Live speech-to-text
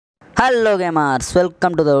Hello gamers,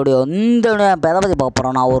 welcome to the video. இந்த video இப்போ எதை பற்றி பார்க்க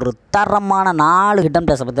போகிறோம்? நான் ஒரு தரமான 4 ஹிடன்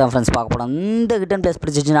பிளேஸை பற்றி தான் ஃப்ரெண்ட்ஸ் பார்க்க போகிறோம். இந்த ஹிடன் பிளேஸ்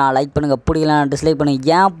பிடிச்சிச்சுன்னா லைக் பண்ணுங்கள், பிடிக்கலாம் டிஸ்லைக் பண்ணுங்கள்,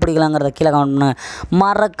 ஏன் பிடிக்கலாங்கிறத கீழே கமெண்ட் பண்ணுங்கள்.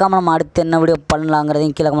 மறக்காமல் நம்ம அடுத்து என்ன வீடியோ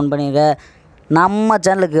பண்ணலாங்கிறதையும் கீழே கமெண்ட் பண்ணிடுங்க. நம்ம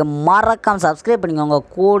சேனலுக்கு மறக்காமல் சப்ஸ்கிரைப் பண்ணிக்கோங்க,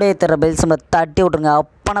 கூட தர பெல் சிம்பலை தட்டி விட்ருங்க.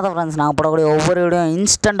 அப்போனா தான் ஃப்ரெண்ட்ஸ் நாங்கள் போடக்கூடிய ஒவ்வொரு வீடியோ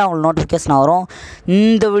இன்ஸ்டண்ட்டாக உங்களுக்கு நோட்டிஃபிகேஷன் வரும்.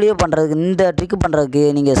 இந்த வீடியோ பண்ணுறதுக்கு, இந்த ட்ரிக்கு பண்ணுறதுக்கு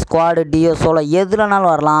நீங்கள் ஸ்குவாடு, டியோ, சோலோ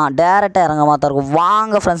எதுலனாலும் வரலாம். டேரெக்டாக இறங்க மாதிரி இருக்கும்.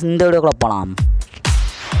 வாங்க ஃப்ரெண்ட்ஸ், இந்த வீடியோக்குள்ளே போகலாம்.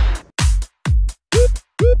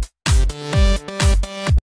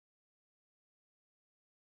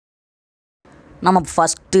 நம்ம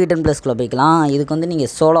ஃபஸ்ட்டு ஹிடன் பிளேஸ்க்குள்ளே போய்க்கலாம். இதுக்கு வந்து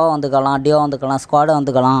நீங்கள் சோலோ வந்துக்கலாம், டியோ வந்துக்கலாம், ஸ்குவாடை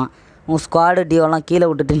வந்துக்கலாம். உங்கள் ஸ்குவாடு டியோலாம் கீழே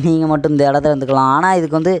விட்டுட்டு நீங்கள் மட்டும் இந்த இடத்துல இருந்துக்கலாம். ஆனால்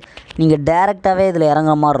இதுக்கு வந்து நீங்கள் டேரெக்டாகவே இதில்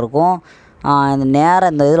இறங்குற மாதிரி இருக்கும். இந்த நேராக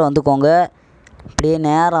இந்த இதில் வந்துக்கோங்க, அப்படியே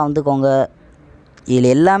நேராக வந்துக்கோங்க. இதில்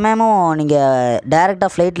எல்லாமே நீங்கள்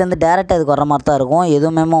டேரெக்டாக ஃப்ளைட்லேருந்து டேரெக்டாக இதுக்கு வர மாதிரி தான் இருக்கும்.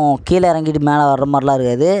 எதுவுமே கீழே இறங்கிட்டு மேலே வர்ற மாதிரிலாம்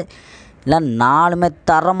இருக்காது. இல்லை 4மே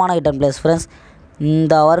தரமான ஹிடன் பிளேஸ் ஃப்ரெண்ட்ஸ்.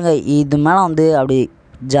 இந்த வருங்க இது மேலே வந்து அப்படி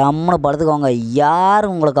ஜம்முன்னு படுத்துக்கோங்க.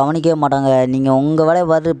 யாரும் உங்களை கவனிக்கவே மாட்டாங்க. நீங்கள் உங்கள் வேலையை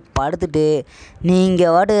பார்த்து படுத்துட்டு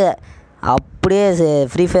நீங்கள் பாட்டு அப்படியே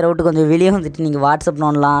ஃப்ரீ ஃபயரை விட்டு கொஞ்சம் வெளியே வந்துட்டு நீங்கள் வாட்ஸ்அப்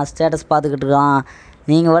நோண்டலாம், ஸ்டேட்டஸ் பார்த்துக்கிட்டு இருக்கலாம்.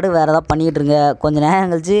 நீங்கள் பாட்டு வேறு எதாவது பண்ணிக்கிட்டு இருங்க. கொஞ்சம்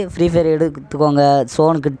நேரம் கழிச்சு ஃப்ரீ ஃபயர் எடுத்துக்கோங்க.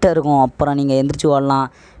 சோன் கிட்டே இருக்கும். அப்புறம் நீங்கள் எந்திரிச்சு ஓடலாம்.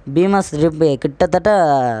 பீமாஸ்ட்ரிப் கிட்டத்தட்ட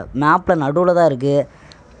மேப்பில் நடுவில் தான் இருக்குது.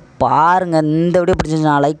 பாருங்கள். இந்த வீடியோ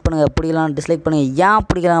பிடிச்சிருந்துச்சுன்னா லைக் பண்ணுங்கள், பிடிக்கலாம் டிஸ்லைக் பண்ணுங்கள், ஏன்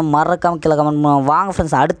பிடிக்கலாம் மறக்காமல் கீழே கமெண்ட் பண்ணுவோம். வாங்க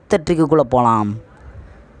ஃப்ரெண்ட்ஸ், அடுத்த ட்ரிக்குள்ளே போகலாம்.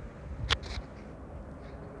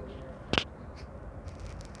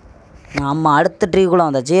 நம்ம அடுத்த ட்ரிக்குள்ளே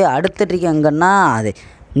வந்தாச்சு. அடுத்த ட்ரிக் எங்கன்னா அது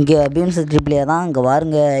இங்கே பீம்ஸ் ட்ரிப்லேயே தான். இங்கே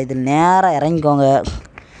பாருங்க, இது நேராக இறங்கிக்கோங்க.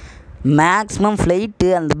 மேக்ஸிமம் ஃப்ளைட்டு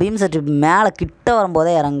அந்த பீம்ஸ் ட்ரிப் மேலே கிட்ட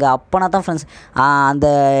வரும்போதே இறங்க. அப்போனா தான் ஃப்ரெண்ட்ஸ் அந்த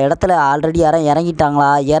இடத்துல ஆல்ரெடி யாரும் இறங்கிட்டாங்களா,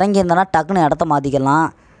 இறங்கியிருந்தேன்னா டக்குன்னு இடத்த மாற்றிக்கலாம்.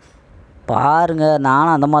 பாருங்கள்,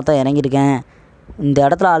 நானும் அந்த மாதிரி தான் இறங்கியிருக்கேன். இந்த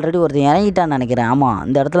இடத்துல ஆல்ரெடி ஒருத்தன் இறங்கிட்டான்னு நினைக்கிறேன். ஆமாம்,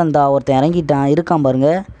 இந்த இடத்துல இந்த ஒருத்தன் இறங்கிட்டான் இருக்கான்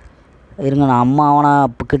பாருங்கள். இருங்க, நான் அவனை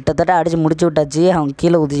கிட்டத்தட்ட அடித்து முடிச்சு விட்டாச்சு. அவன்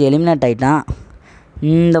கீழே குதிச்சு எலிமினேட் ஆகிட்டான்.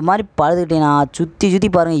 இந்த மாதிரி பழுதுக்கிட்டேன்னா சுற்றி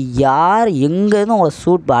பாருங்கள், யார் எங்கேருந்து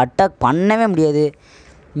உங்களை அட்டாக் பண்ணவே முடியாது.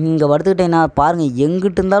 இங்கே படுத்துக்கிட்டேன்னா பாருங்கள்,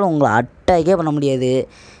 எங்கிட்ட இருந்தாலும் உங்களை அட்டாக்கே பண்ண முடியாது.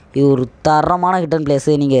 இது ஒரு தரமான ஹிடன்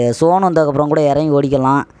பிளேஸு. நீங்கள் சோன் வந்ததுக்கப்புறம் கூட இறங்கி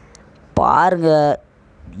ஓடிக்கலாம். பாருங்கள்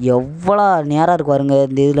எவ்வளோ நேராக இருக்கு பாருங்கள்.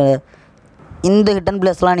 இந்த இதில் இந்த ஹிடன்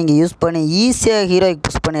பிளேஸ்லாம் நீங்கள் யூஸ் பண்ணி ஈஸியாக ஹீரோய்க்கு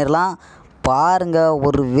புஷ் பண்ணிடலாம். பாருங்கள்,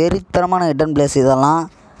 ஒரு வெறித்தனமான ஹிடன் பிளேஸ் இதெல்லாம்.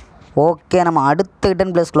 ஓகே, நம்ம அடுத்த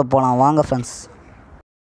ஹிடன் பிளேஸ்க்குள்ளே போகலாம். வாங்க ஃப்ரெண்ட்ஸ்.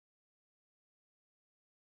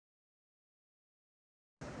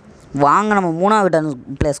 வாங்க நம்ம 3வது ஹிடன்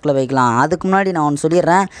பிளேஸ்க்குள்ளே வைக்கலாம். அதுக்கு முன்னாடி நான் ஒன்று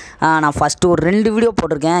சொல்லிடுறேன். நான் ஃபஸ்ட்டு ஒரு 2 வீடியோ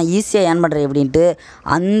போட்டிருக்கேன் ஈஸியாக ஏர்ன் பண்ணுறேன் எப்படின்ட்டு.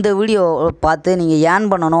 அந்த வீடியோ பார்த்து நீங்கள் ஏர்ன்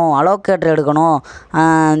பண்ணணும், அலோகேட்டர் எடுக்கணும்,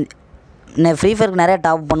 ஃப்ரீ ஃபயருக்கு நிறையா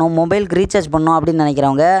டாப் பண்ணணும், மொபைலுக்கு ரீசார்ஜ் பண்ணணும் அப்படின்னு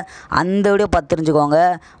நினைக்கிறவங்க அந்த வீடியோ பார்த்து தெரிஞ்சுக்கோங்க.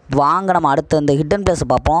 வாங்க நம்ம அடுத்த இந்த ஹிடன் பிளேஸை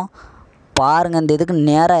பார்ப்போம். பாருங்கள், இந்த இதுக்கு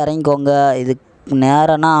நேராக இறங்கிக்கோங்க. இதுக்கு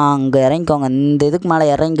நேரம்னா அங்கே இறங்கிக்கோங்க. இந்த இதுக்கு மேலே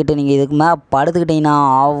இறங்கிக்கிட்டு நீங்கள் இதுக்கு மேலே படுத்துக்கிட்டிங்கன்னா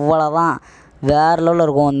அவ்வளோதான், வேறு லெவலில்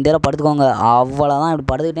இருக்கும். இந்த இதில் படுத்துக்கோங்க, அவ்வளோதான். இப்படி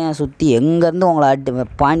படுத்துக்கிட்டே சுற்றி எங்கேருந்து உங்களை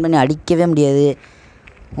பாயிண்ட் பண்ணி அடிக்கவே முடியாது.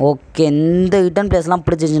 ஓகே, இந்த ஹிடன் பிளேஸ்லாம்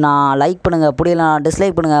பிடிச்சிருந்துச்சுன்னா லைக் பண்ணுங்கள், பிடிக்கலாம்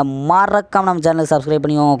டிஸ்லைக் பண்ணுங்கள், மறக்காமல் நம்ம சேனலுக்கு சப்ஸ்கிரைப்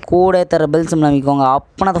பண்ணிக்கோங்க, கூட தர பெல் சிம்பல் அமைக்கோங்க.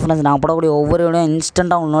 அப்போனா தான் ஃப்ரெண்ட்ஸ் நாங்கள் போடக்கூடிய ஒவ்வொரு வீடியோ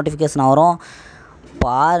இன்ஸ்டண்ட்டாக உங்களுக்கு நோட்டிஃபிகேஷன் வரும்.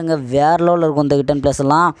 பாருங்கள், வேறு லெவலில் இருக்கும் இந்த ஹிடன் பிளேஸ்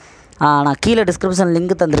எல்லாம். நான் கீழே டிஸ்கிரிப்ஷன்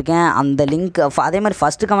லிங்க் தந்திருக்கேன். அந்த லிங்க் அதே மாதிரி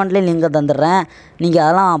ஃபஸ்ட்டு கமெண்ட்லேயும் லிங்கை தந்துடுறேன். நீங்கள்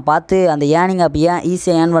அதெல்லாம் பார்த்து அந்த ஏர்னிங் ஆப்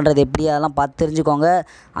ஈஸியாக ஏர்ன் பண்ணுறது எப்படி அதெல்லாம் பார்த்து தெரிஞ்சுக்கோங்க.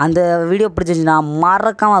 அந்த வீடியோ பிடிச்சிருந்துச்சுன்னா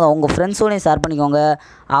மறக்காமல் அதை உங்கள் ஃப்ரெண்ட்ஸோடையும் ஷேர் பண்ணிக்கோங்க,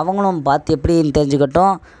 அவங்களும் பார்த்து எப்படின்னு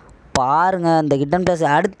தெரிஞ்சுக்கட்டும். பாருங்கள், இந்த ஹிடன் பிளேஸ்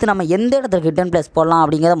அடுத்து நம்ம எந்த இடத்துல ஹிடன் பிளேஸ் போடலாம்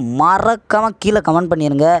அப்படிங்கிறத மறக்காமல் கீழே கமெண்ட்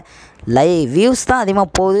பண்ணிடுங்க. வியூஸ் தான்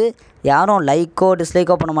அதிகமாக போகுது, யாரும் லைக்கோ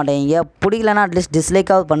டிஸ்லைக்கோ பண்ண மாட்டேங்க. பிடிக்கலன்னா அட்லீஸ்ட்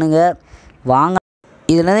டிஸ்லைக்காவது பண்ணுங்கள். வாங்க,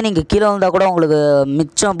 இதுலேருந்து நீங்கள் கீழே வந்தால் கூட உங்களுக்கு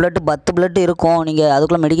மிச்சம் பிளட்டு 10 பிளட்டு இருக்கும். நீங்கள்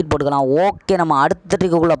அதுக்குள்ளே மெடிக்கெட் போட்டுக்கலாம். ஓகே, நம்ம அடுத்த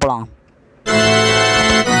ட்ரிக்குள்ளே போகலாம்.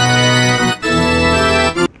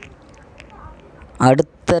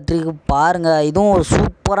 அடுத்த ட்ரிக்கு பாருங்கள், இதுவும் ஒரு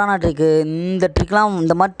சூப்பரான ட்ரிக்கு. இந்த ட்ரிக்லாம்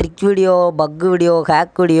இந்த மாதிரி ட்ரிக் வீடியோ, பக்கு வீடியோ,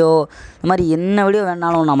 ஹேக் வீடியோ, இந்த மாதிரி என்ன வீடியோ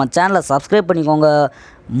வேணாலும் நம்ம சேனலை சப்ஸ்கிரைப் பண்ணிக்கோங்க.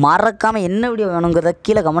 மறக்காமல் என்ன வீடியோ வேணுங்கிறத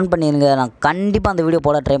கீழே கமெண்ட் பண்ணிடுங்க. நான் கண்டிப்பாக அந்த வீடியோ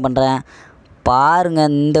போட ட்ரை பண்ணுறேன்.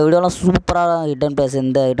 பாருங்கள், இந்த வீடியோலாம் சூப்பராக ஹிடன் பிளேஸ்.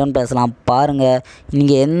 இந்த ஹிடன் பிளேஸ்லாம் பாருங்கள்,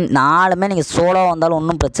 நீங்கள் நாலுமே நீங்கள் சோலோ வந்தாலும்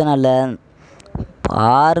ஒன்றும் பிரச்சனை இல்லை.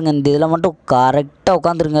 பாருங்கள், இந்த இதில் மட்டும் கரெக்டாக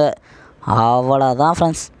உட்காந்துருங்க, அவ்வளோதான்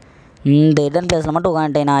ஃப்ரெண்ட்ஸ். இந்த ஹிடன் பிளேஸில் மட்டும்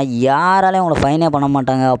உட்காந்துட்டேன்னா யாராலையும் உங்களை ஃபைனே பண்ண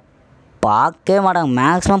மாட்டாங்க, பார்க்கவே மாட்டாங்க.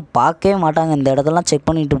 மேக்ஸிமம் பார்க்கவே மாட்டாங்க. இந்த இடத்துலலாம் செக்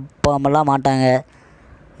பண்ணிட்டு போகலாம் மாட்டாங்க.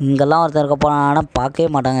 இங்கெல்லாம் ஒருத்தன் இருக்க போகிறான், ஆனால் பார்க்கவே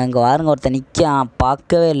மாட்டாங்க. இங்கே பாருங்க ஒருத்தன் நிற்கான்,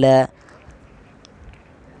 பார்க்கவே இல்லை.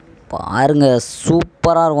 பாருங்க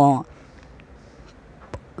சூப்பராக இருக்கும்,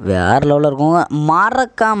 வேறு லெவலில் இருக்கும்.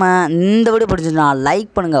 மறக்காமல் இந்த வீடியோ பிடிச்சிருந்தா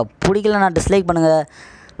லைக் பண்ணுங்கள், பிடிக்கலன்னா டிஸ்லைக் பண்ணுங்கள்.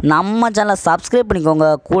 நம்ம சேனலை சப்ஸ்கிரைப் பண்ணிக்கோங்க,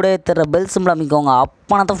 கூட தர பெல் சிம்பிள் அமைக்கோங்க.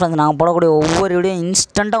 அப்போனா தான் ஃப்ரெண்ட்ஸ் நாங்கள் போடக்கூடிய ஒவ்வொரு வீடியோ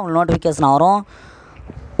இன்ஸ்டண்ட்டாக உங்களுக்கு நோட்டிஃபிகேஷன் வரும்.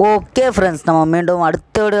 ஓகே ஃப்ரெண்ட்ஸ், நம்ம மீண்டும்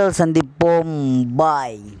அடுத்த வீடியோவில் சந்திப்போம்.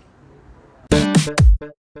 பாய்.